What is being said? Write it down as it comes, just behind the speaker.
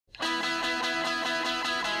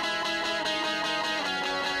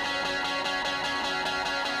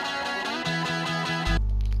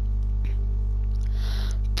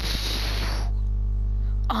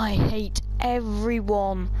hate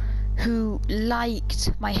everyone who liked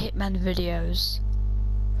my Hitman videos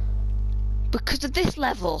because of this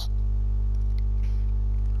level.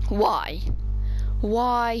 Why?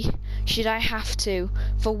 Why should I have to,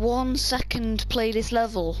 for 1 second, play this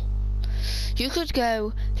level? You could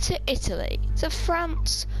go to Italy, to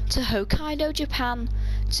France, to Hokkaido, Japan,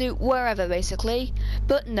 to wherever basically,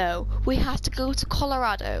 but no, we have to go to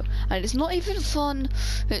Colorado, and it's not even fun.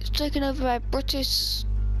 It's taken over by British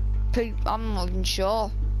people. I'm not even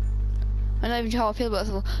sure. I'm not even sure how I feel about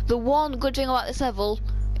this level. The one good thing about this level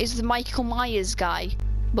is the Michael Myers guy,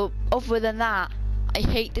 but other than that, I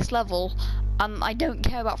hate this level, and I don't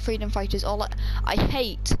care about freedom fighters. I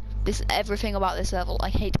hate everything about this level. I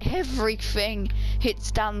hate everything it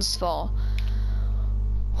stands for.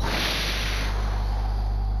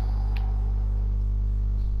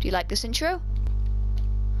 Do you like this intro?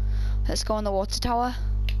 Let's go on the water tower.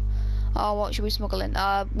 Oh, what should we smuggle in?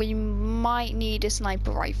 We might need a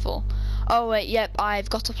sniper rifle. Oh wait, yep, I've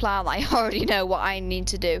got a plan. I already know what I need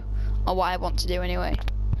to do, or what I want to do anyway.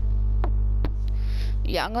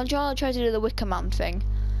 Yeah, I'm gonna try to do the Wicker Man thing.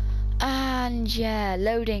 And yeah,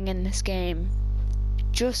 loading in this game,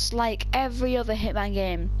 just like every other Hitman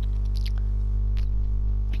game,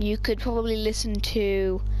 you could probably listen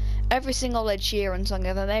to every single Ed Sheeran song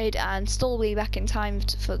ever made and still be back in time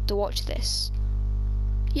to watch this.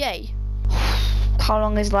 Yay. How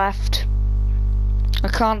long is left? I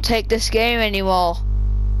can't take this game anymore.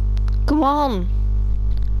 Come on.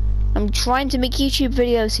 I'm trying to make YouTube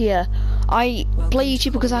videos here. I play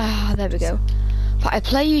YouTube because there we go. But I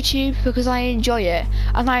play YouTube because I enjoy it,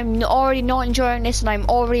 and I'm already not enjoying this, and I'm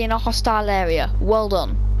already in a hostile area. Well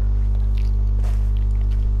done.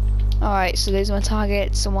 Alright, so there's my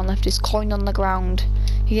target. Someone left his coin on the ground.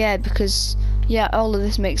 Yeah, because yeah, all of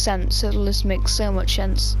this makes sense. All of this makes so much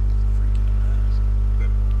sense.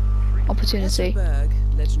 Opportunity.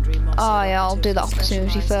 Oh yeah, I'll do that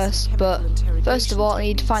opportunity first, but first of all I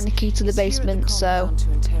need to find the key to the basement, so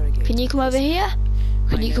can you come over here?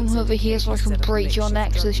 Can you come over here so I can break your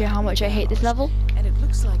neck to show how much I hate this level?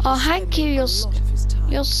 Oh, thank you, you're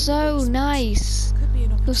so nice.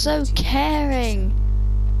 You're so caring.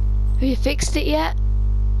 Have you fixed it yet?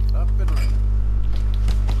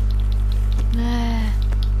 There.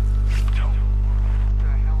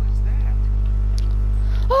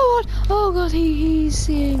 Oh god, oh god, he's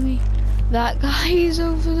seeing me. That guy is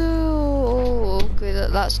over there. Oh, okay,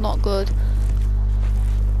 that's not good.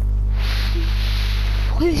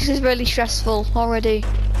 This is really stressful already.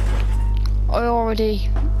 I already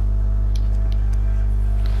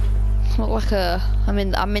look like I'm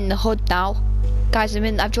in the hood now. Guys,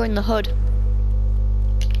 I've joined the hood.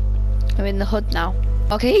 I'm in the hood now.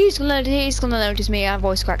 Okay, he's gonna notice me. I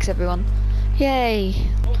voice cracks everyone. Yay.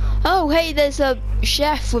 Oh hey, there's a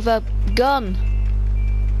chef with a gun.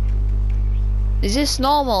 Is this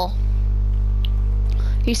normal?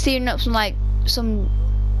 He's steaming up some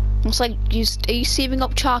looks like are you steaming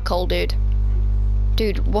up charcoal, dude?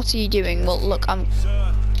 Dude, what are you doing? Well look,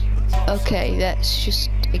 okay, let's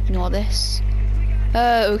just ignore this.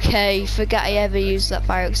 Okay, forget I ever used that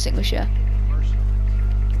fire extinguisher.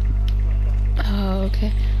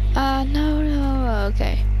 Okay. No,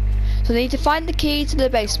 okay. So they need to find the key to the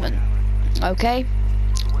basement. Okay.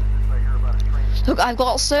 Look, I've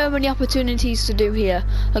got so many opportunities to do here.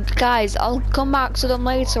 Look, guys, I'll come back to them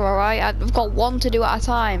later, alright? I've got one to do at a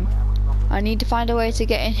time. I need to find a way to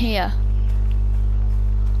get in here.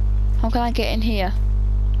 How can I get in here?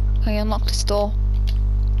 Can I unlock this door?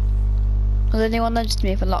 Will anyone notice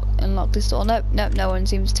me if I unlock this door? Nope, no one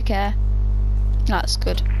seems to care. That's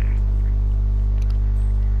good.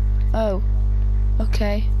 Oh,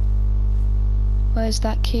 okay. Where's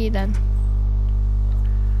that key then?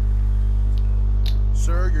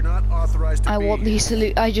 Sir, you're not authorized to I want these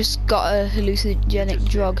I just got a hallucinogenic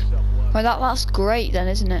drug. Well, that's great then,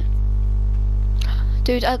 isn't it?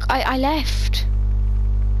 Dude, I left.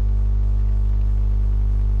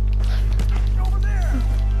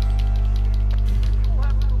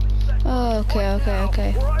 Oh,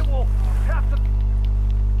 okay.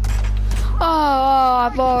 Oh,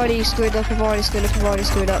 I've already screwed up. And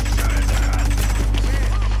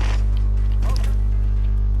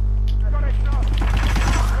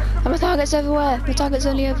my target's everywhere. My target's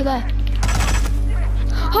only over there.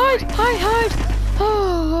 Hide!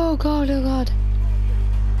 Oh god.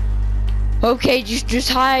 Okay, just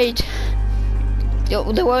hide.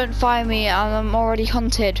 They won't find me, and I'm already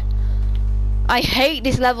hunted. I hate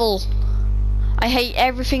this level. I hate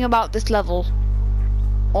everything about this level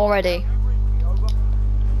already.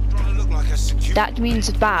 That means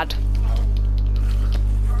it's bad.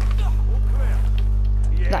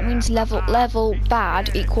 That means level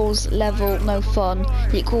bad equals level no fun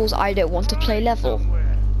equals I don't want to play level.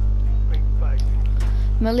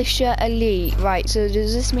 Militia elite. Right, so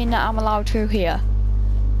does this mean that I'm allowed through here?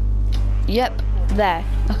 Yep, there.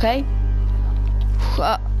 Okay.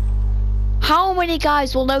 How many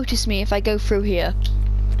guys will notice me if I go through here?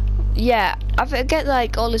 Yeah, I forget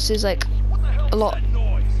like all this is like a lot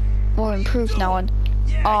more improved now on.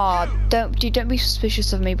 Don't be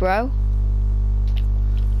suspicious of me, bro.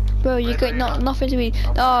 Bro, you got nothing to me.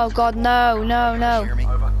 Oh God, no.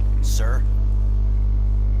 Over. Sir?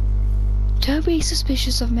 Don't be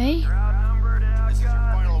suspicious of me. This is your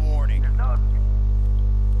final warning.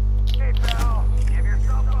 Hey, pal, give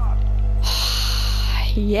yourself up.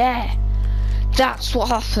 Yeah, that's what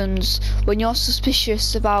happens when you're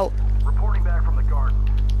suspicious about. Reporting back from the garden.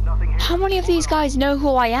 Nothing here. How many of these guys know who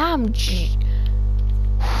I am?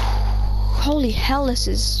 Holy hell, this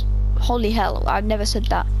is... Holy hell, I've never said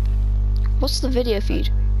that. What's the video feed?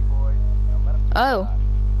 Oh.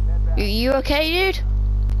 You okay, dude?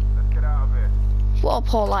 Let's get out of here. What a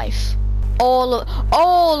poor life.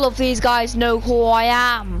 All of these guys know who I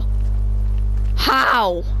am.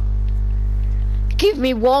 How? Give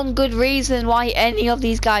me one good reason why any of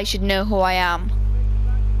these guys should know who I am.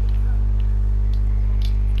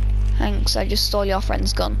 Thanks, I just stole your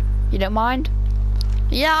friend's gun. You don't mind?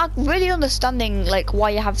 Yeah, I'm really understanding like why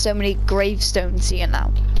you have so many gravestones here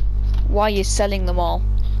now. Why you're selling them all.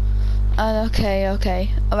 Okay.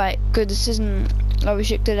 Alright, good, this isn't a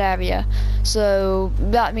restricted area. So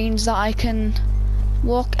that means that I can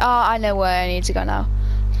walk. I know where I need to go now.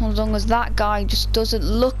 As long as that guy just doesn't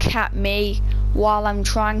look at me while I'm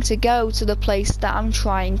trying to go to the place that I'm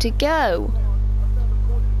trying to go.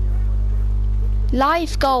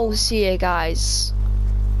 Life goals here, guys.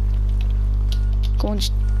 Go on,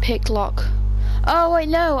 just pick lock. Oh wait,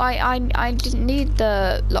 no, I didn't need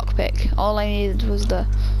the lockpick. All I needed was the.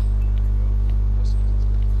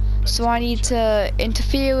 So I need to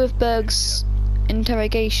interfere with Berg's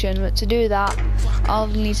interrogation, but to do that, I'll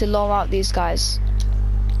need to lure out these guys.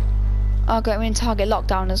 I'll get me in target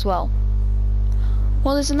lockdown as well.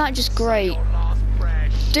 Well, isn't that just great?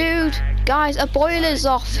 Dude, guys, a boiler's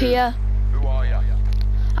off here. Who are you?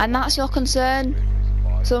 And that's your concern?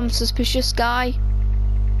 Some suspicious guy?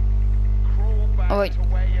 Oh wait.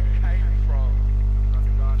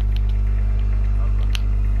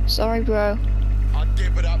 Sorry, bro. I'd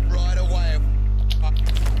give it up right away.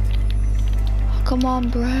 Come on,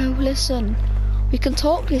 bro, listen. We can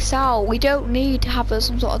talk this out. We don't need to have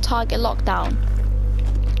some sort of target lockdown.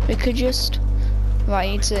 We could just... Right,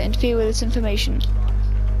 I need to interfere with this information.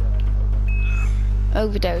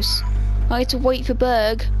 Overdose. I need to wait for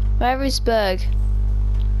Berg. Where is Berg?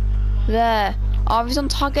 There. Oh, he's on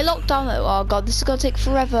target lockdown. Oh god, this is gonna take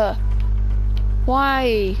forever.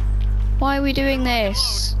 Why? Why are we doing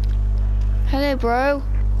this? Hello, bro.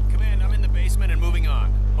 Command, I'm in the basement and moving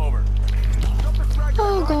on. Over.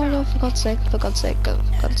 Oh god, oh, for God's sake, for God's sake, for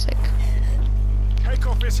God's sake. Take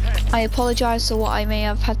off his head. I apologise for what I may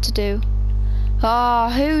have had to do.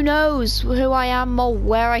 Who knows who I am or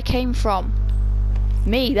where I came from?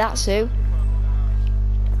 Me, that's who.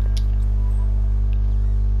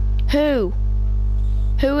 Who?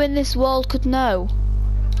 Who in this world could know?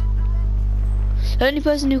 The only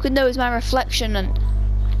person who could know is my reflection, and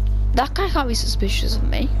that guy can't be suspicious of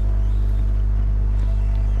me.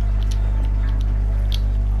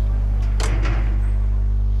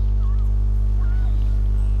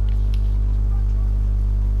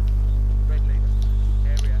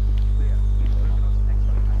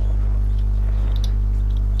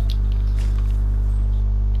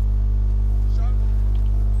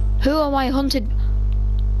 Who am I hunted?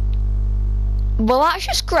 Well, that's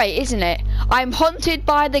just great, isn't it? I'm hunted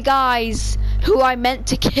by the guys who I meant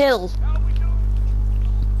to kill.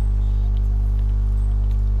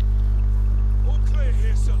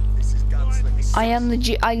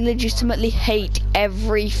 I legitimately hate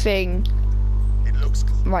everything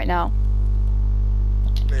right now.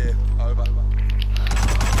 Clear. Over.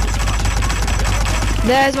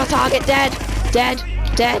 There's my target. Dead. Dead.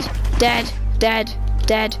 Dead. Dead. Dead.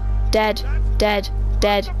 Dead. Dead. Dead.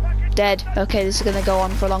 Dead. Dead. Okay, this is gonna go on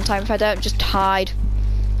for a long time if I don't just hide.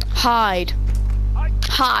 Hide.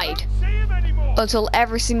 Hide. Until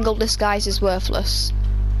every single disguise is worthless.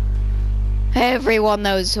 Everyone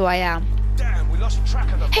knows who I am. Damn, we lost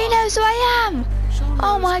track of the He knows who I am!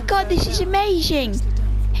 Oh my god, this is amazing!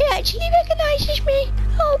 He actually recognizes me!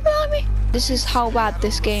 Oh blimey! This is how bad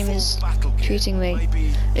this game is treating me.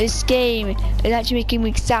 This game is actually making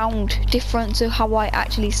me sound different to how I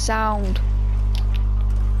actually sound.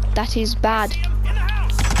 That is bad.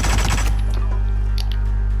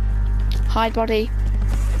 Hide body.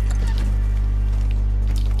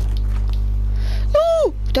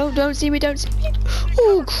 Ooh! Don't see me, don't see me.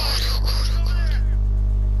 Ooh.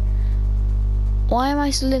 Why am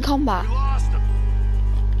I still in combat? We lost him.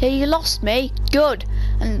 Yeah, you lost me. Good.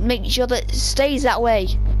 And make sure that it stays that way.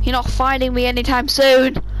 You're not finding me anytime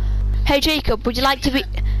soon. Hey Jacob, would you like to be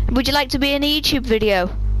in a YouTube video?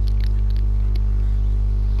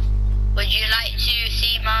 Would you like to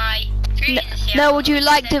see my screen? No, would you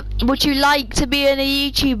like to be in a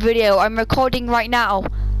YouTube video? I'm recording right now.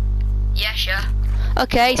 Yeah, sure.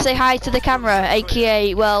 Okay, say hi to the camera,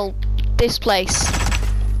 aka, well, this place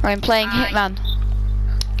where I'm playing Hi. Hitman.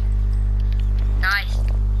 Nice.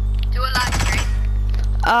 Do a live stream.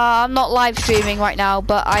 I'm not live streaming right now,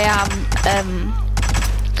 but I am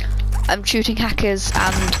I'm shooting hackers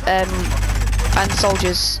and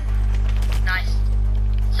soldiers. Nice.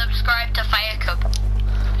 Subscribe to Fire Cup.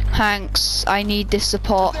 Thanks, I need this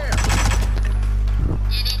support.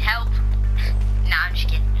 You need help? Nah, I'm just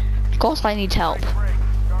kidding. Of course I need help.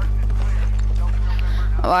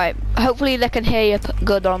 Alright, hopefully they can hear you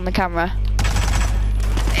good on the camera.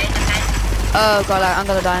 It depends. Oh god, I'm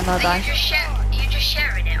gonna die, Are you just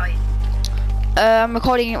sharing it, or you? I'm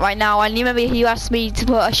recording it right now, and you remember you asked me to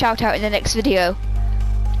put a shout out in the next video?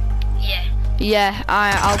 Yeah. Yeah,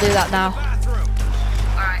 I'll do that now.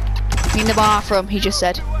 Alright. In the bathroom, he just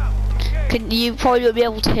said. You probably won't be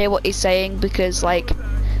able to hear what he's saying because, like,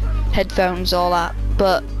 headphones, all that,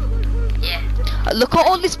 but Yeah. look at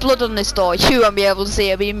all this blood on this door. You won't be able to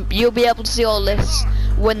see it. I mean, you'll be able to see all this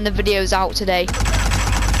when the video's out today.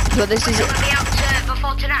 But this is Will it be out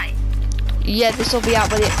before tonight? yeah, this will be out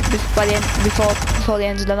before the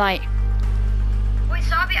end of the night. Wait,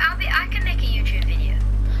 so I can make a YouTube video.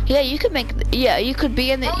 Yeah, you could make. Yeah, you could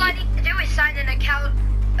be in the. All I need to do is sign an account,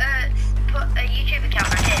 put a YouTube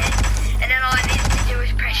account on here, and then all I need to do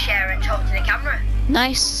is press share and talk to the camera.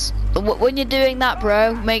 Nice. When you're doing that,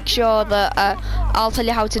 bro, make sure that I'll tell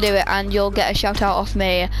you how to do it, and you'll get a shout out off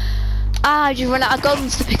me. I just ran out of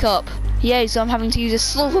guns to pick up. Yay! So I'm having to use a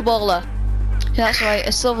silver baller. Yeah, that's right,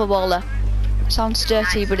 a silver baller. Sounds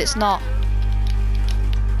dirty, but it's not.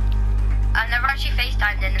 I've never actually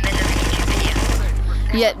FaceTimed in the middle of a YouTube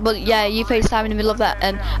video. Yeah, but yeah, you FaceTime in the middle of that,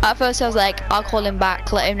 and at first I was like, I'll call him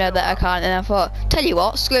back, let him know that I can't, and I thought, tell you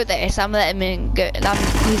what, screw this, I'm letting him go.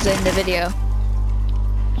 He's in the video.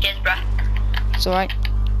 Cheers, bruh. It's alright.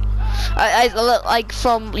 I look like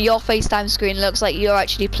from your FaceTime screen, it looks like you're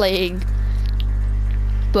actually playing,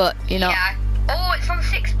 but you know. Yeah. Oh, it's on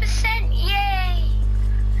 6%. Yay!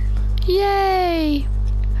 Yay!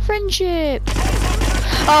 Friendship.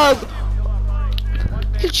 Oh,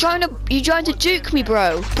 you're trying to duke me,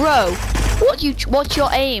 bro. Bro, what's your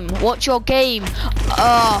aim? What's your game?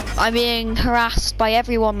 Oh, I'm being harassed by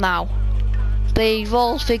everyone now. They've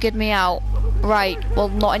all figured me out. Right, well,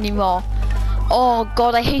 not anymore. Oh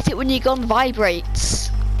god, I hate it when your gun vibrates.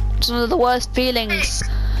 It's one of the worst feelings.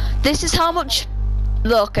 This is how much.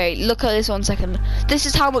 Look at this 1 second. This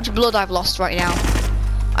is how much blood I've lost right now.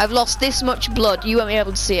 I've lost this much blood. You won't be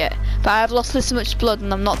able to see it, but I've lost this much blood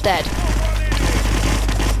and I'm not dead.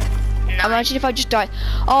 Nice. Imagine if I just died.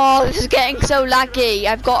 Oh, this is getting so laggy.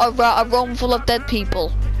 I've got a room full of dead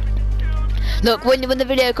people. Look, when the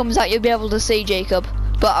video comes out, you'll be able to see Jacob.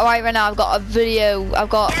 But right now, I've got a video. Yeah,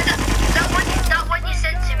 that one you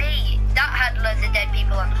sent to me, that had loads of dead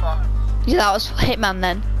people on the floor. Yeah, that was Hitman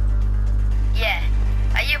then. Yeah.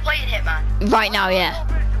 Are you playing Hitman? Right now, yeah.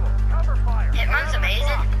 Hitman's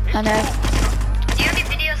amazing. I know. The only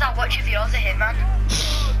videos I watch of yours are Hitman.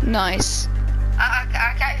 Nice. I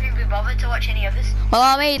can't even be bothered to watch any others. Well,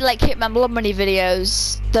 I made like Hitman Blood Money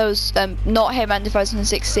videos. Those, not Hitman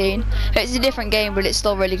 2016. It's a different game, but it's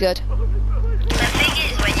still really good. The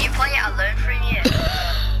thing is, when you play it, I learn from you.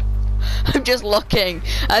 I'm just looking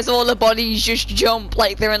as all the bodies just jump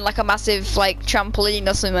like they're in like a massive like trampoline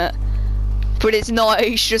or something. But it's not,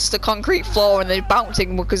 it's just a concrete floor and they're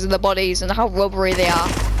bouncing because of the bodies and how rubbery they are.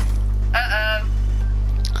 Uh-oh.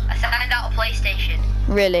 I signed out a PlayStation.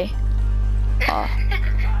 Really? Oh.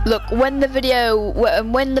 Look, when the video's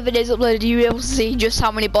uploaded, you'll be able to see just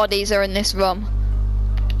how many bodies are in this room.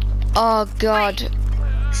 Oh god. Wait,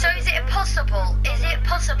 so is it possible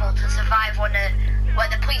to survive when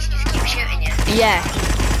the police just keep shooting you? Yeah.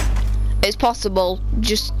 It's possible,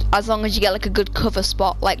 just as long as you get like a good cover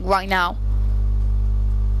spot, like right now.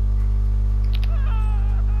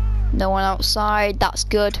 No one outside, that's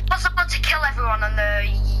good. Possible to kill everyone on the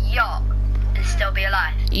yacht and still be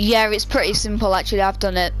alive? Yeah, it's pretty simple actually, I've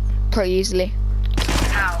done it pretty easily.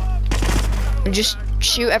 How? Just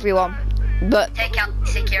shoot everyone. But Take out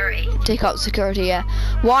security. take out security, yeah.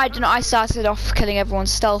 Why didn't I started off killing everyone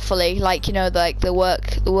stealthily, like, you know, like the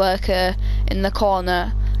worker in the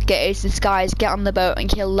corner, get his disguise, get on the boat and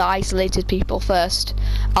kill the isolated people first,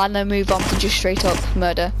 and then move on to just straight up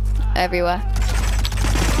murder everywhere.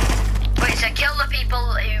 Wait, so kill the people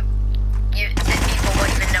who the people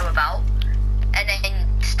won't even know about, and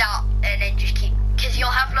then start, and then just keep, because you'll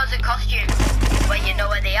have loads of costumes where you know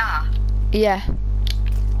where they are. Yeah.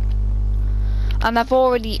 And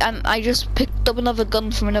I just picked up another gun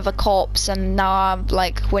from another corpse, and now I'm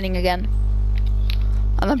like winning again.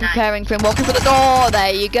 And I'm preparing for him walking for the door.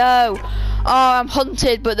 There you go. Oh, I'm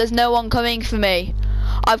hunted, but there's no one coming for me.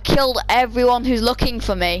 I've killed everyone who's looking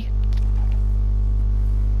for me.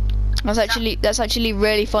 That's actually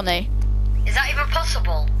really funny. Is that even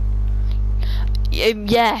possible?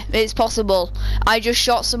 Yeah, it's possible. I just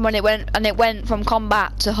shot someone. It went from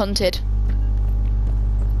combat to hunted.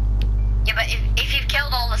 Yeah, but if you've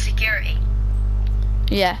killed all the security.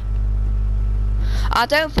 Yeah. I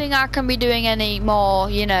don't think I can be doing any more,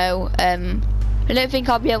 you know, I don't think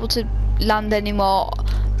I'll be able to land any more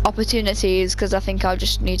opportunities, because I think I'll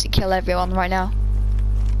just need to kill everyone right now.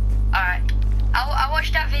 Alright. I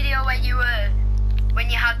watched that video when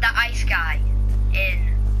you had that ice guy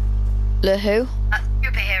in The who? that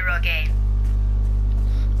superhero game.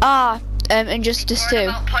 Ah, Injustice 2.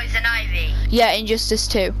 About Poison Ivy. Yeah, Injustice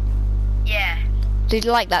 2. Yeah. Did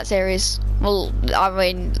you like that series? Well, I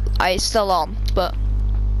mean, it's still on, but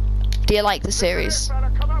do you like the series?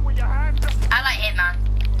 Come on with your hands up. I like Hitman.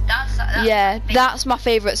 That's Yeah, that's my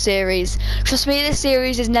favourite series. Trust me, this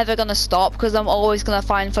series is never gonna stop, because I'm always gonna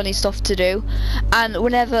find funny stuff to do. And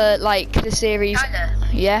whenever, like, the series... Kinda.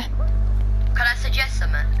 Yeah? Can I suggest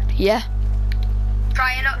something? Yeah?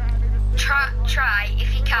 Try,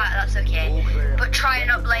 if you can't, that's okay. But try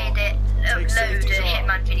and upload a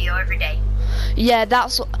Hitman video every day. Yeah,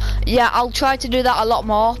 I'll try to do that a lot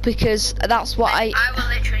more, because that's what I will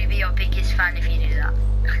literally be your biggest fan if you do that.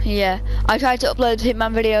 Yeah, I try to upload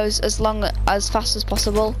Hitman videos as fast as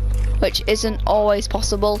possible, which isn't always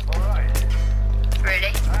possible.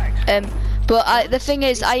 Really? But the thing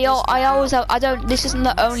is, this isn't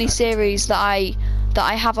the only series that I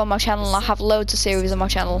have on my channel. I have loads of series on my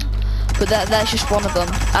channel, but that's just one of them.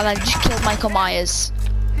 And I just killed Michael Myers.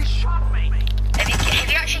 He shot me. Have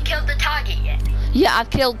you actually killed the target yet? Yeah, I've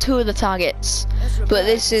killed 2 of the targets, but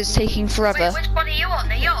this is taking forever. Wait, which one are you on?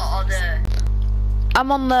 The yacht or the?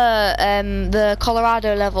 I'm on the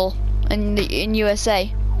Colorado level in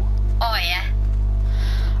USA. Oh yeah.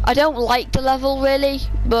 I don't like the level really,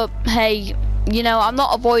 but hey, you know, I'm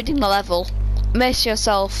not avoiding the level. Miss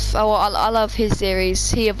yourself. Oh, I love his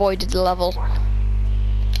series. He avoided the level.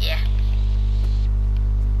 Yeah.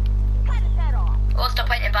 What's the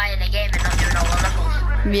point in buying a game and not doing all the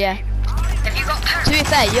levels? Yeah. Have you got parents? To be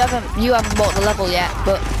fair, you haven't bought the level yet,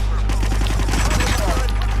 but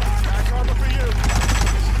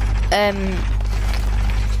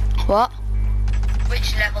what?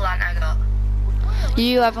 Which level haven't I got?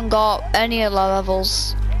 You haven't got any of the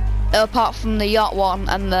levels apart from the yacht one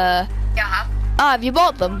and the. Yeah, I have. Ah, have you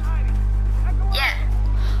bought them? Yeah.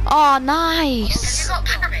 Oh, Have nice. you got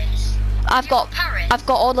Paris? I've got Paris. I've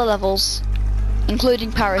got all the levels,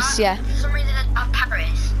 including Paris. Yeah. For some reason I have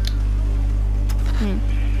Paris.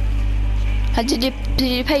 And did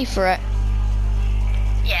you pay for it?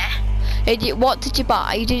 Yeah. What did you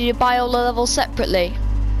buy? Did you buy all the levels separately?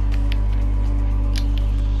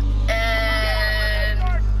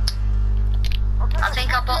 I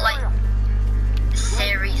think I bought like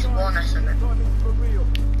series 1 or something.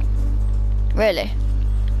 Really?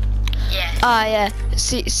 Yeah. Ah, yeah.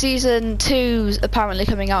 Season 2's apparently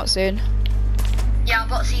coming out soon. Yeah, I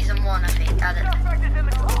bought season 1 I think. I don't know.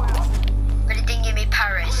 But it didn't give me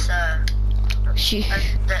Paris, so.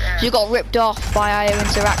 You got ripped off by IO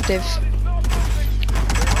Interactive.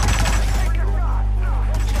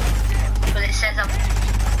 But it says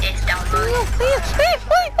it's downloaded.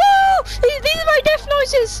 These are my death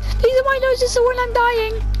noises. These are my noises when I'm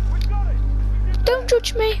dying. Don't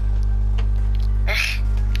judge me.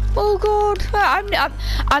 Oh god,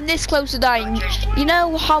 I'm this close to dying. You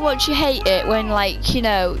know how much you hate it when, like, you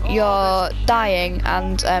know, you're dying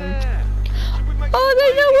and oh,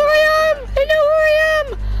 they know where I am. They know where I am.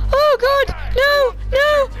 Oh god, no.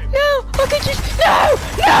 Okay, just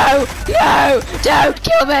no.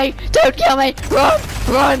 Don't kill me. Run.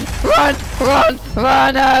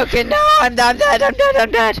 Okay, no, I'm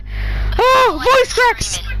dead. Oh,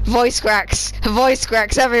 voice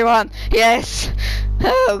cracks, everyone. Yes.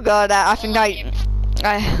 Oh god, I think I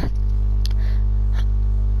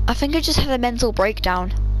just had a mental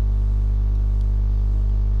breakdown.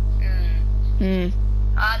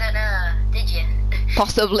 I don't know. Did you?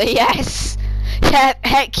 Possibly, yes. Yeah,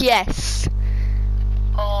 heck yes.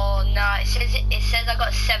 Oh no, it says I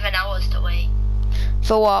got 7 hours to wait.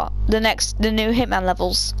 For what? The new Hitman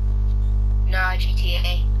levels? No,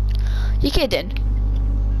 GTA. You kidding?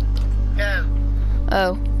 No.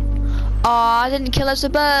 Oh. Oh, I didn't kill as a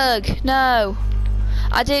bug. No.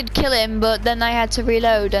 I did kill him, but then I had to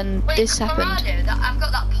reload and Wait, this happened. Colorado, I've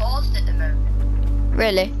got that paused at the moment.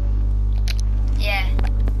 Really? Yeah.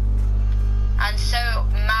 And so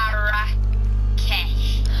Marrakesh.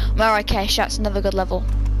 Marrakesh, that's another good level.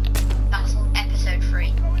 That's episode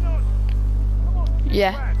 3.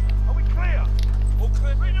 Yeah. Are we clear? All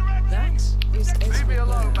clear? That is Leave me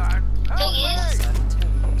alone, man. Thing is,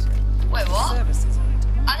 wait, what?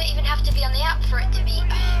 I don't even have to be on the app for it to be. Oh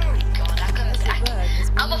my god,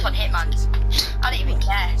 I'm off on Hitman. I don't even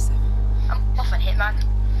care. I'm off on Hitman.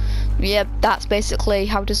 Yeah, that's basically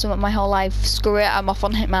how to sum up my whole life. Screw it, I'm off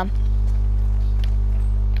on Hitman.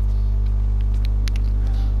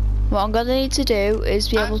 What I'm gonna need to do is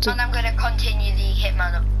be able to. And I'm gonna continue the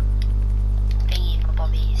Hitman thingy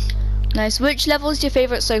bobbies. Nice. Which level is your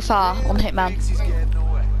favourite so far on Hitman? He's getting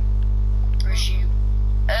away. Resume.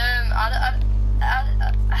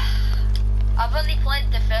 I've only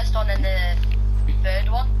played the first one and the third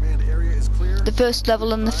one. Man, the area is clear. The first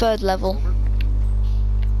level and the third level.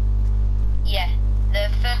 Yeah, the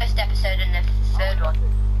first episode and the third one.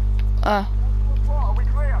 Oh. Are we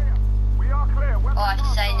clear? We are clear. Oh, I have to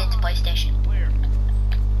sign into PlayStation. Clear.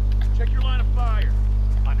 Check your line of fire.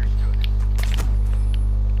 Understood.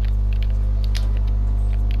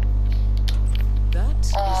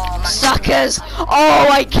 Oh my. Suckers! Oh,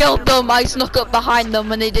 I killed them! I snuck up behind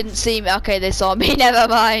them and they didn't see me. Okay, they saw me, never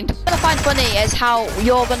mind. What I find funny is how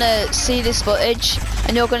you're gonna see this footage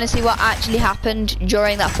and you're gonna see what actually happened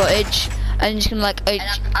during that footage. And you're just gonna like, And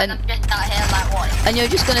I'm just out here like what? and you're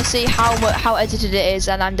just gonna see how edited it is,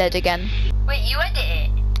 and I'm dead again. Wait, you edit it?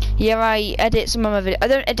 Yeah, I edit some of my videos.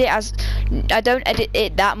 I don't edit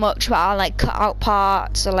it that much, but I like cut out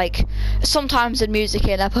parts, or like sometimes the music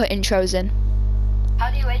in, I put intros in. How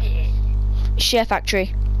do you edit it?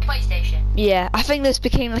 Sharefactory. PlayStation. Yeah, I think this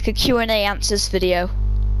became like a Q&A answers video.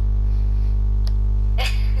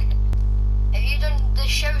 Have you done the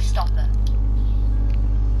showstopper?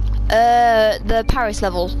 The Paris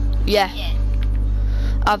level. Yeah. Yeah.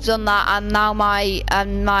 I've done that, and now my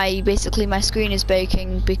basically my screen is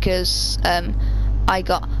breaking because I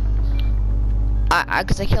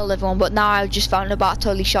killed everyone, but now I just found a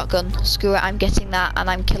Bartoli shotgun. Screw it, I'm getting that and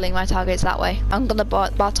I'm killing my targets that way. I'm gonna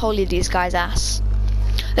Bartoli these guys' ass.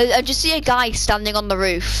 I just see a guy standing on the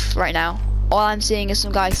roof right now. All I'm seeing is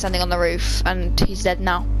some guy standing on the roof and he's dead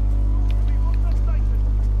now.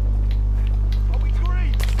 Are we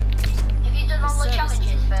green? Have you done all the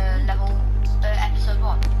challenges for episode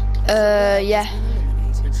 1? Yeah.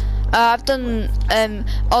 I've done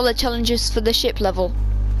all the challenges for the ship level.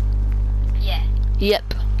 Yeah.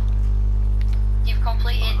 Yep. You've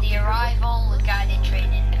completed the arrival, the guided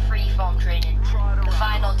training, the freeform training, the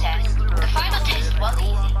final test. The final test was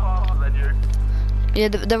easy. Faster than you. Yeah,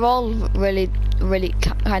 they're all really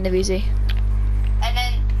kind of easy. And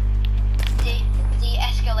then the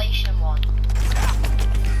escalation one.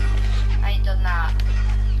 I ain't done that.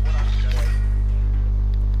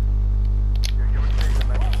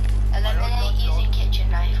 And then they ain't using kitchen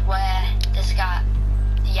knife where this guy,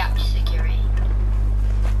 the app security.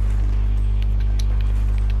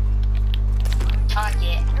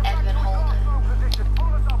 Target, Evan Holder.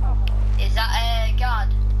 Is that a guard,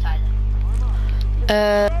 Tyler?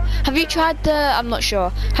 Have you tried the? I'm not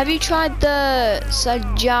sure. Have you tried the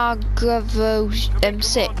Sajagravo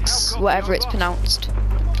M6, whatever it's pronounced?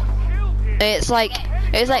 It's like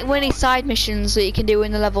winning side missions that you can do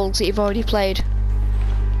in the levels that you've already played.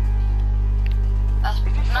 That's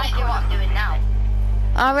might be what I'm doing now.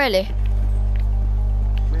 Oh, really?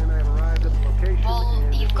 Man, I've arrived at the location. Well,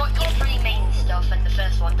 you've got your 3 main stuff in the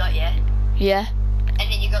first one, don't you? Yeah. And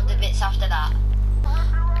then you got the bits after that.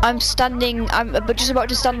 I'm just about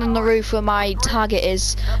to stand on the roof where my target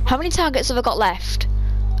is. How many targets have I got left?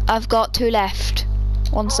 I've got 2 left.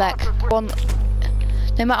 One sec. One.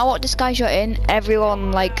 No matter what disguise you're in,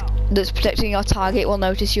 everyone like that's protecting your target will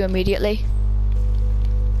notice you immediately.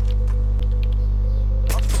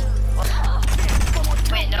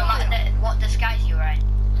 Wait, no matter what disguise you're in.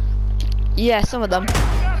 Yeah, some of them.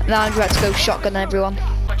 Now I'm about to go shotgun everyone.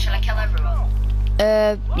 What, shall I kill everyone?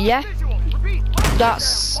 Yeah.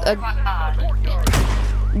 That's Quite hard.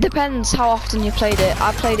 depends how often you played it.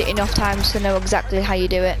 I've played it enough times to know exactly how you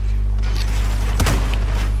do it.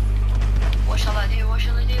 What shall I do? What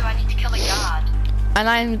shall I do? I need to kill a guard. And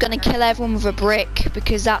I'm gonna kill everyone with a brick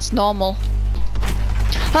because that's normal.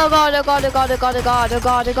 Oh god, oh god, oh god, oh god, oh god, oh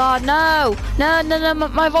god, oh god, no! No, no, no,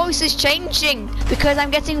 my voice is changing because I'm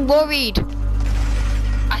getting worried.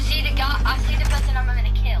 I see the person I'm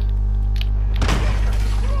gonna kill.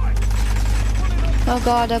 Oh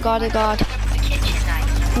god, oh god, oh god. The kitchen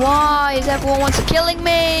knife. Why is everyone wants to killing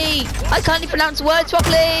me? I can't even pronounce words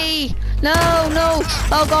properly. No, no,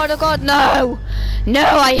 oh god, no. No,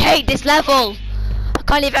 I hate this level. I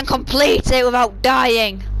can't even complete it without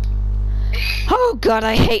dying. Oh god,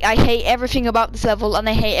 I hate everything about this level, and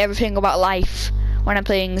I hate everything about life when I'm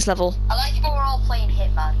playing this level. I like how we're all playing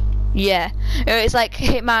Hitman. Yeah, it's like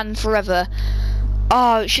Hitman forever.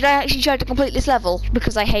 Oh, should I actually try to complete this level?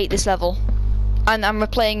 Because I hate this level. And I'm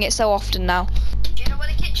replaying it so often now. Do you know where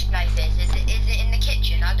the kitchen knife is? Is it in the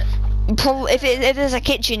kitchen? Probably, if there's a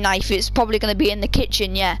kitchen knife, it's probably going to be in the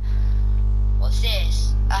kitchen, yeah. What's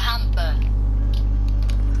this? A hamper.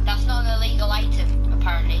 That's not an illegal item,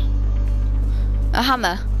 apparently. A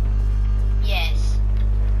hammer? Yes.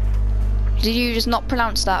 Did you just not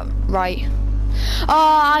pronounce that right?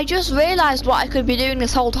 Oh, I just realised what I could be doing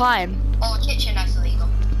this whole time. Oh, kitchen knife's illegal.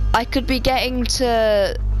 I could be getting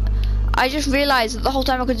to... I just realised that the whole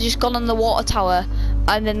time I could have just gone on the water tower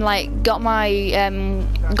and then like got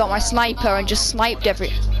my sniper and just sniped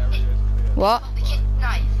every... What? The kitchen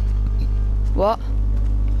knife. What?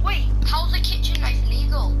 Wait, how's the kitchen knife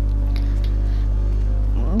illegal?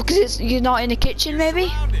 Because you're not in the kitchen,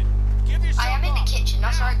 maybe? I am in the kitchen,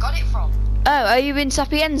 that's where I got it from. Oh, are you in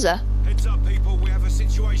Sapienza? Heads up, people. We have a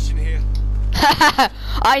situation here.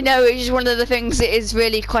 I know, it's just one of the things that is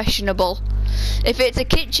really questionable. If it's a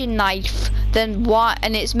kitchen knife, then why?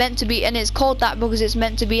 And it's meant to be, and it's called that because it's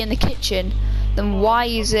meant to be in the kitchen. Then why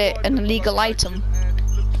is it an illegal item?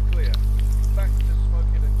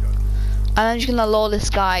 And I'm just gonna lure this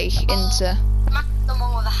guy into. Smack them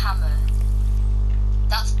all with a hammer.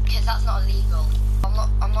 That's because that's not illegal.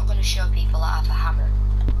 I'm not gonna show people I have a hammer.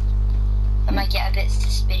 They might get a bit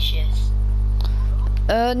suspicious.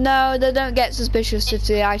 No, they don't get suspicious if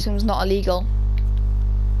the item's not illegal.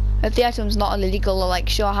 If the item's not illegal, they're like,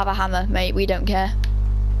 sure, have a hammer, mate, we don't care.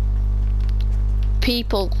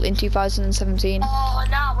 People in 2017. Oh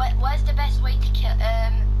no, where's the best way to kill?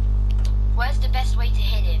 Where's the best way to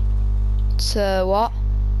hit him? So what?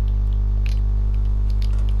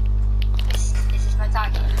 This is my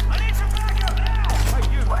target.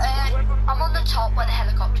 I'm on the top where the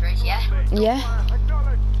helicopter is, yeah? Yeah.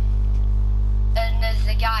 And there's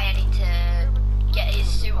a guy I need to get his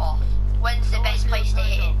suit off. When's the best place to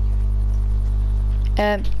hit him?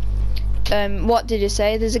 What did you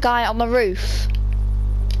say? There's a guy on the roof.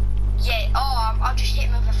 Yeah, I'll just hit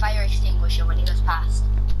him with a fire extinguisher when he goes past.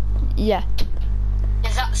 Yeah.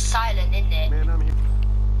 Because that's silent, isn't it? Man, I'm here.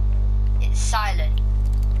 It's silent.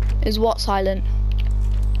 Is what silent?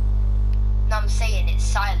 No, I'm saying it's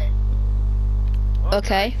silent.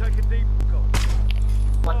 Okay. Take a deep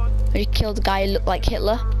look. You killed a guy who looked like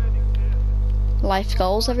Hitler. Life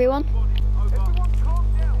goals, everyone. Everyone calm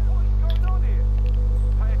down. What is going on here?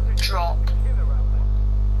 Pay attention. Drop.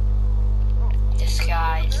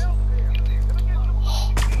 Disguise.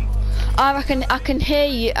 I reckon I can hear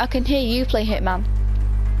you. I can hear you play Hitman.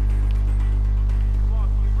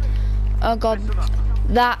 Oh god,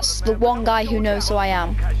 that's the one guy who knows who I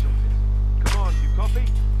am. Come on, you copy?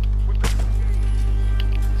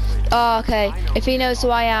 Oh, okay. If he knows who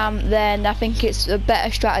I am, then I think it's a better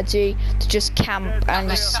strategy to just camp and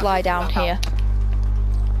just slide down here.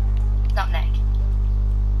 That neck.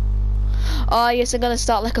 Oh yes, I'm gonna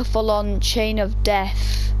start like a full-on chain of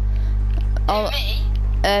death. Oh, Me?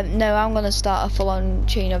 no, I'm gonna start a full-on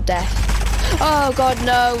chain of death. Oh god,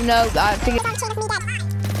 no, no. I think.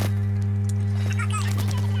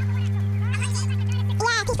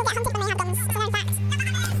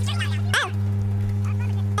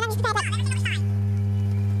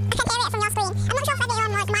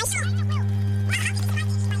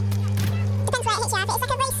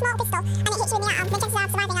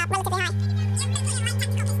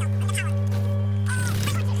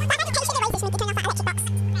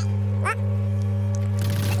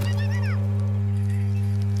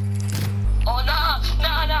 Oh no.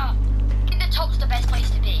 I think the top's the best place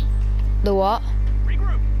to be. The what?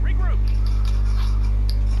 Regroup.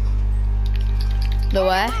 The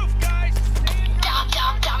where? Damn.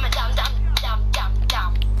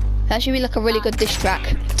 That should be like a really good diss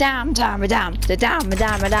track. Damn.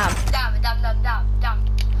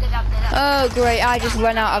 Oh great, I just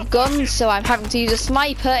ran out of guns, so I'm having to use a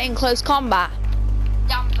sniper in close combat.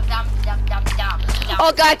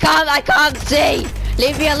 Oh god, I can't see!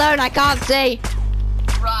 Leave me alone, I can't see!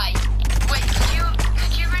 Right. Wait,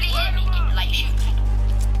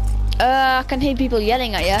 I can hear people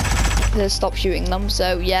yelling at you to stop shooting them,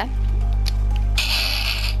 so yeah.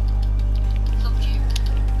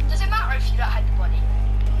 Does it matter if you don't have the body?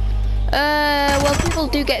 Well, people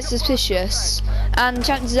do get suspicious, and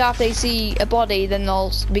chances are if they see a body, then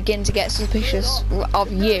they'll begin to get suspicious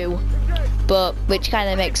of you, but which kind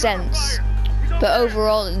of makes sense. But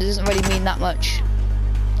overall, it doesn't really mean that much.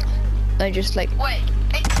 They just like. Wait,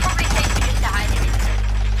 it's probably safer just to hide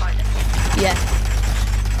it. Yeah.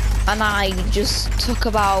 And I just took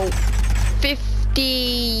about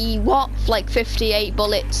 58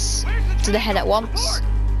 bullets to the head at once.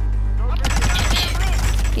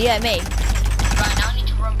 Yeah, me. Right, now I need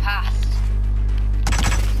to run past.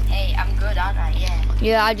 Hey, I'm good, aren't I? Yeah.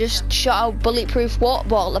 Yeah, I just shot a bulletproof water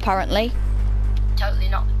bottle apparently. Totally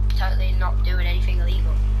not doing anything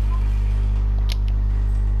illegal.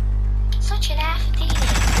 Such an FD.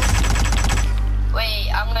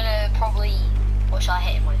 Wait, I'm gonna probably. What shall I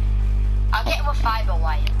hit him with? I'll hit him with fiber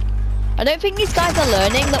wire. I don't think these guys are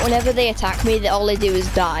learning that whenever they attack me, that all they do is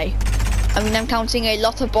die. I mean, I'm counting a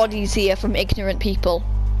lot of bodies here from ignorant people.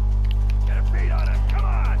 Get a beat on it. Come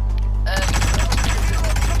on.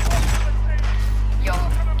 Yo,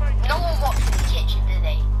 no one walks in the kitchen, do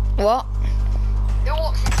they? What? Who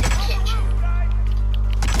walks into the kitchen?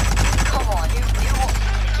 Come on, who walks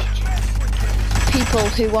into the kitchen? People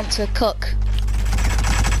who want to cook.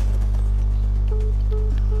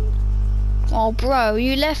 Oh, bro,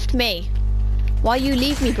 you left me. Why you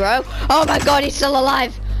leave me, bro? Oh my god, he's still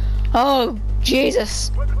alive. Oh,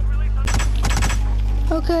 Jesus.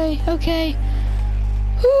 Okay.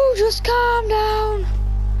 Ooh, just calm down.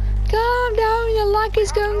 Calm down, your lag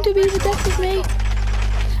is going to be the death of me.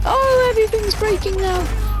 Oh, everything's breaking now.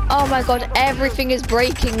 Oh my god, everything is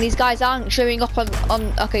breaking. These guys aren't showing up on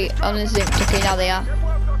instinct. Okay, now they are.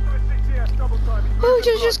 Oh,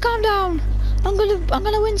 just calm down. I'm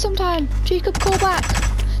gonna win sometime. Jacob, call back.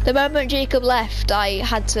 The moment Jacob left, I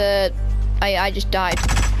just died.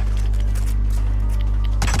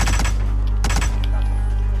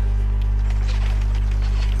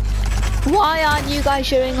 Why aren't you guys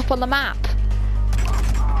showing up on the map?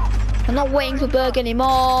 I'm not waiting for Berg anymore.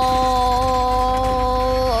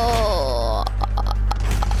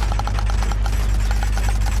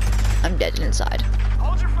 I'm dead inside.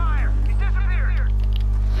 Hold your fire. He disappeared.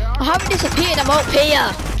 I haven't disappeared, I'm up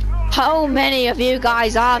here. How many of you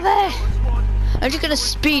guys are there? I'm just gonna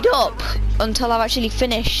speed up until I've actually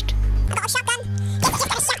finished.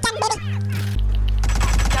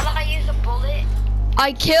 Shall I use a bullet?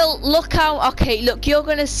 Look how, okay, look, you're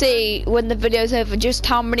gonna see when the video's over just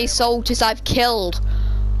how many soldiers I've killed.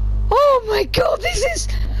 Oh my god, this is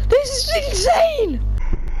insane.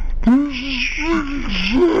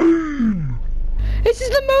 This is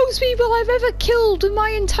the most people I've ever killed in my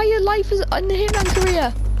entire life in the Hitman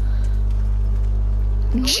career.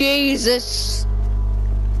 Jesus.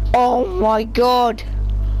 Oh my god.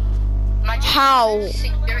 How?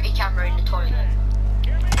 Security camera in the toilet.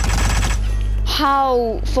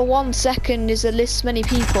 How, for 1 second, is there this many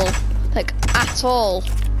people, like, at all,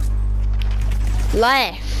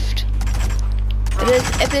 left?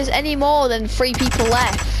 If there's any more than 3 people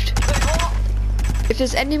left. If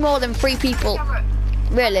there's any more than 3 people,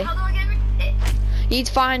 really, How do I get rid of it? you'd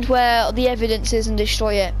find where the evidence is and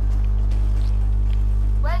destroy it.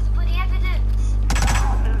 Where's the bloody evidence?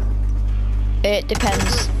 It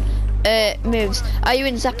depends. Moves. Are you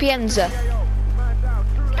in Sapienza? No,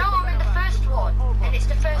 I'm in the first one, and it's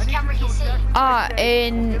the first camera you see. Ah,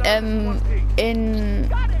 in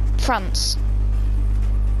France.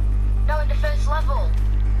 No, in the first level.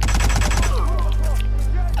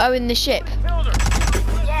 Oh, in the ship.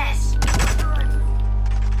 Yes.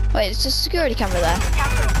 Wait, it's a security camera there.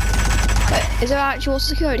 Camera. Wait, is there an actual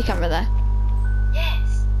security camera there?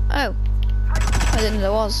 Yes. Oh, I didn't know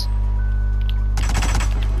there was.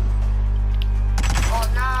 Oh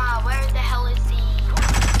nah, where the hell is the...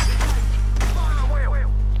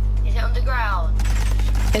 Is it underground?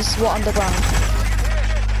 It's what, underground?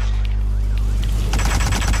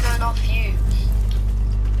 Turn off fuse.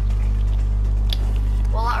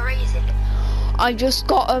 Will that raise it? I just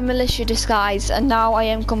got a militia disguise and now I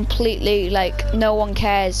am completely, like, no one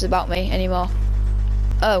cares about me anymore.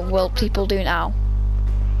 Oh, well, people do now.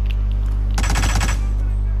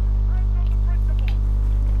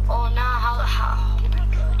 Oh nah, how... Oh my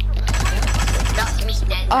god. That's me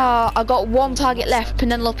dead. Ah, I got 1 target left,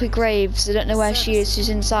 Penelope Graves. I don't know where she is, she's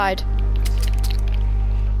inside.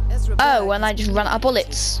 Oh, and I just ran out of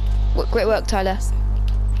bullets. Great work, Tyler.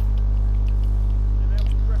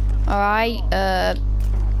 Alright,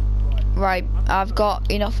 right, I've got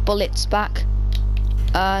enough bullets back.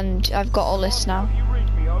 And I've got all this now. You reach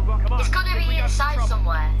me, Over. Come on. It's gotta be inside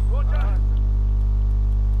somewhere. Watch out.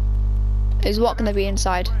 Is what gonna be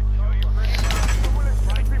inside?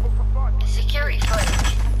 Security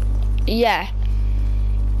footage. Yeah.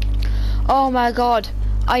 Oh my god.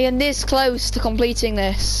 I am this close to completing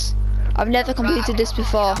this. I've never completed this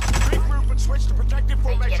before. Regroup and switch to protective Get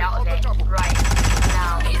formation out on of the it. double. Right.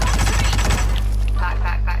 Now.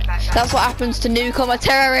 Back. That's what happens to newcomer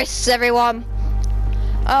terrorists, everyone.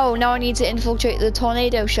 Oh, now I need to infiltrate the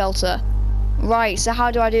tornado shelter. Right, so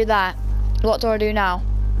how do I do that? What do I do now?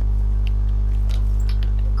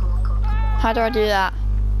 Go. How do I do that?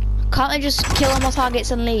 Can't I just kill all my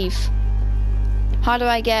targets and leave? How do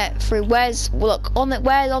I get through? Where's on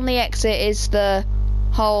the exit is the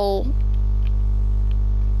whole?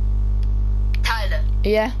 Tyler,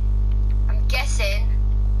 Yeah. I'm guessing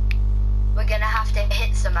we're gonna have to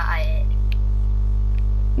hit some at it.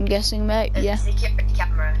 I'm guessing, mate. The Yeah. security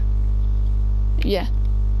camera. Yeah.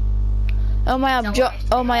 Oh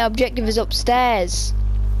my objective is upstairs.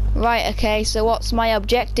 Right. Okay. So what's my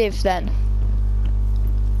objective then?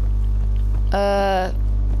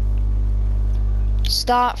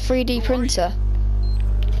 Start 3D printer.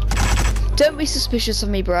 Don't be suspicious of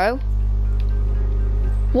me, bro.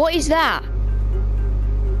 What is that?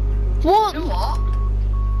 What? You know what?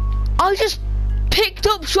 I just picked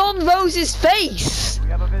up Sean Rose's face. We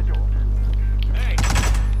have a visual. Hey.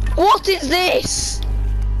 What is this?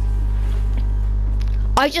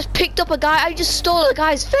 I just picked up a guy. I just stole a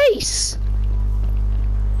guy's face.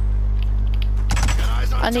 Get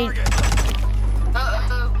eyes on I need- target.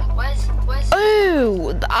 Where's?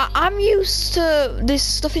 Oh, I'm used to this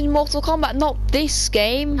stuff in Mortal Kombat, not this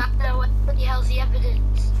game. Tyler, what the hell's the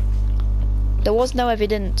evidence? There was no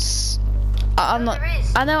evidence. I'm No, not. there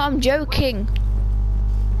is. I know. I'm joking.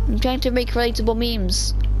 I'm trying to make relatable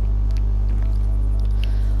memes.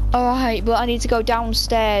 Alright, but I need to go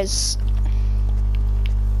downstairs.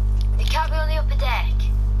 It can't be on the upper deck.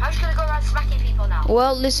 I'm just gonna go around smacking people now.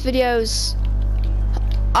 Well, this video's.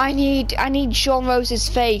 I need Sean Rose's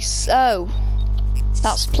face. Oh,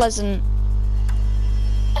 that's pleasant.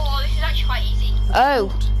 Oh, this is actually quite easy. Oh,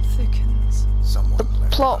 Thickens. the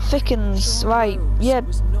plot thickens. Right, yeah.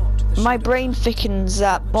 My brain thickens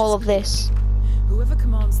at all of this. Whoever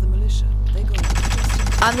commands the militia, they go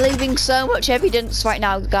just I'm leaving so much evidence right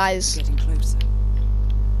now, guys. getting closer.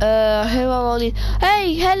 Who are all these?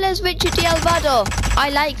 Hey, hello's Richard D. Alvado. I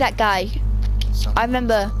like that guy. I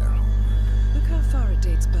remember. Look how far it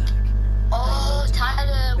dates back. Oh,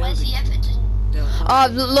 Tyler, where's the evidence? Oh,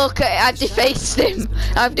 look, I've defaced him.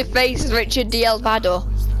 I've defaced Richard D. Alvado.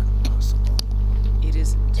 It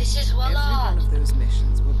isn't. This is well Every one on. of those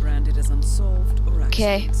missions were branded as unsolved or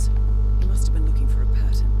Okay. accidents. You must have been looking for a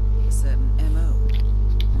pattern, a certain MO,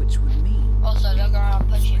 which would mean, Also, don't go around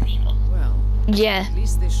punching people. well, Yeah, at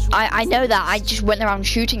least this I know that. I just went around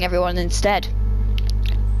shooting everyone instead.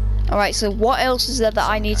 Alright, so what else is there that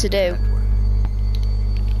I need to do?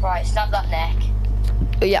 Right, snap that neck.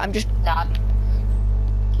 Oh, yeah, I'm just. Nah.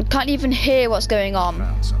 I can't even hear what's going on.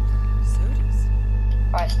 sodas.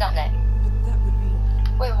 Right, snap neck. But that would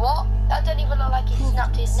mean Wait, what? That don't even look like he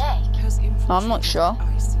snapped his neck. has I'm not sure.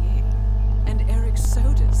 ICA. And Eric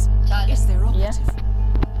Sodas Tyler, is their operative.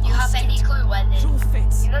 you have any clue when It all the...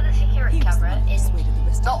 fits. You know the security He was the camera one who in persuaded the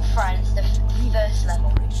rest of not them. France, the first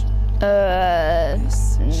level.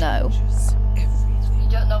 This No. changes everything. You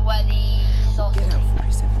don't know where the source Get is. out,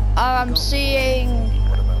 Precinct.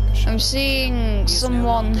 I'm seeing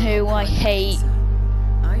someone who I hate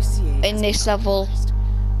in this level.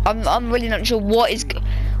 I'm really not sure what is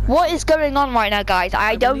going on right now, guys.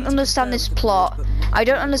 I don't understand this plot. I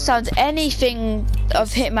don't understand anything of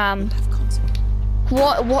Hitman.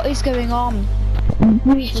 What is going on?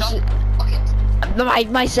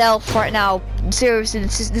 Myself right now. Seriously,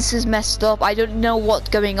 this is messed up. I don't know what's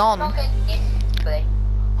going on. Okay.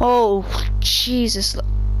 Oh, Jesus.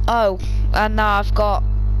 Oh, and now I've got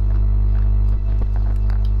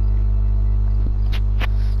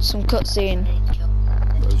some cutscene.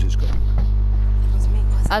 Rosie's gone.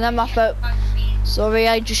 And then my phone. Sorry,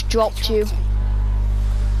 I just dropped you.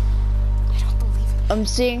 I'm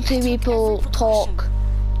seeing two people talk,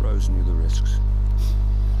 Rose knew the risks.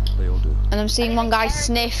 They all do. and I'm seeing one guy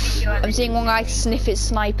sniff. I'm seeing one guy sniff his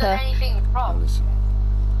sniper, Anything Now wrong? listen.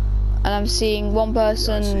 and I'm seeing one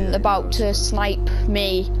person about to snipe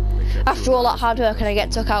me. After all that hard work, and I get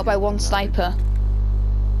took out by one sniper.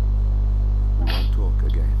 We won't talk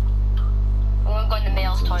again. I'm gonna go in the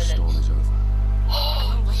male's Until the storm toilet. is over.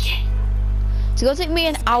 Oh, yeah. It's gonna take me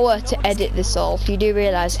an hour to edit this all. If you do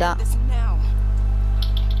realise that. Listen now.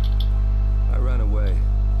 I ran away.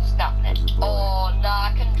 Snap neck. As a boy. Oh, nah,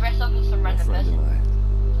 I can dress up as some My random friend person. and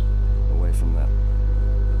I. away from that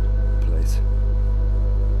place.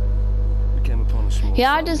 We came upon a small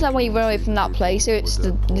Yeah, I farming understand why you run away community from that with place, so it's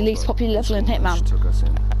the poor least but popular level in peaceful Hitman. took us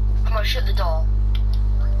in. I'm gonna shut the door.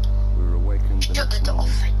 We were awakened the Shut the next door,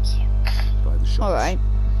 morning thank you. by the shots. Alright.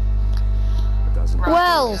 A dozen people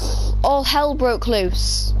Well, arrested. all hell broke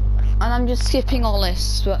loose. And I'm just skipping all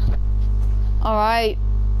this, but... Alright.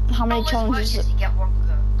 How many Always works challenges... if you get one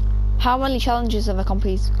go. How many challenges have I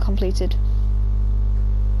completed?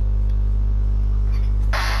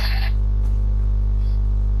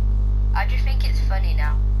 I just think it's funny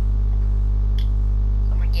now.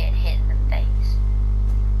 Someone getting hit in the face.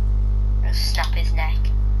 I'll snap his neck.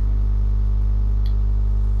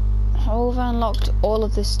 How have I unlocked all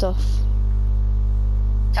of this stuff?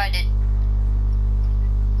 So I did.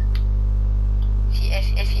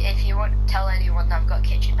 If you want to tell anyone that I've got a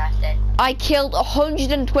kitchen knife, then I killed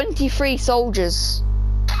 123 soldiers.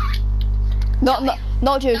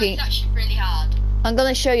 Not joking. that's actually really hard. I'm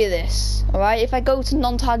gonna show you this. Alright, if I go to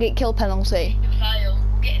non-target kill penalty. The fail,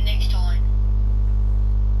 we'll get it next time.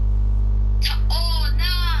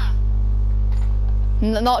 Oh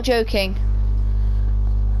nah! Not joking.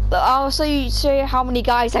 But I'll show you how many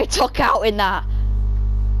guys I took out in that.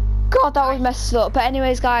 God, that was messed up. But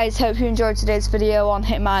anyways, guys, hope you enjoyed today's video on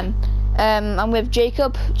Hitman. I'm with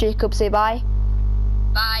Jacob. Jacob, say bye.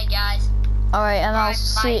 Bye guys. Alright, and I'll Like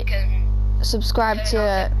see. and Subscribe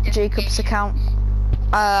to Jacob's account.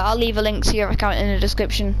 I'll leave a link to your account in the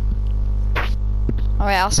description.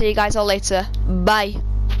 Alright, I'll see you guys all later. Bye.